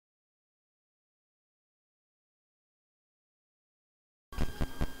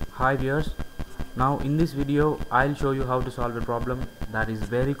Hi viewers, now in this video I'll show you how to solve a problem that is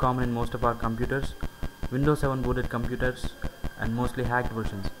very common in most of our computers, Windows 7 booted computers and mostly hacked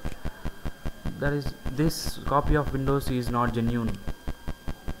versions. That is, this copy of Windows is not genuine.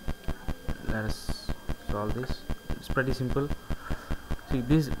 Let us solve this. It's pretty simple. See,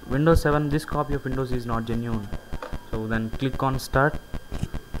 this Windows 7, this copy of Windows is not genuine. So then click on Start,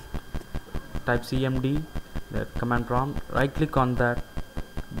 type CMD, that command prompt, right click on that,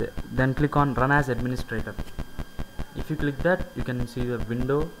 then click on Run as Administrator. If you click that, you can see the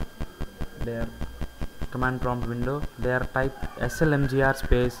window there, command prompt window. There type SLMGR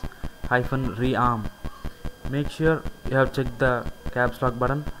space -REARM. Make sure you have checked the caps lock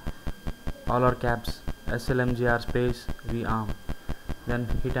button, all are caps, SLMGR space REARM. Then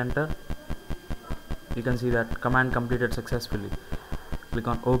hit enter. You can see that command completed successfully. Click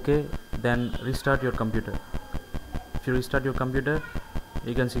on OK, then restart your computer. If you restart your computer,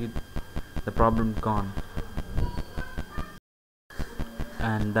 you can see the problem gone.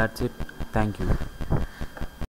 And that's it. Thank you.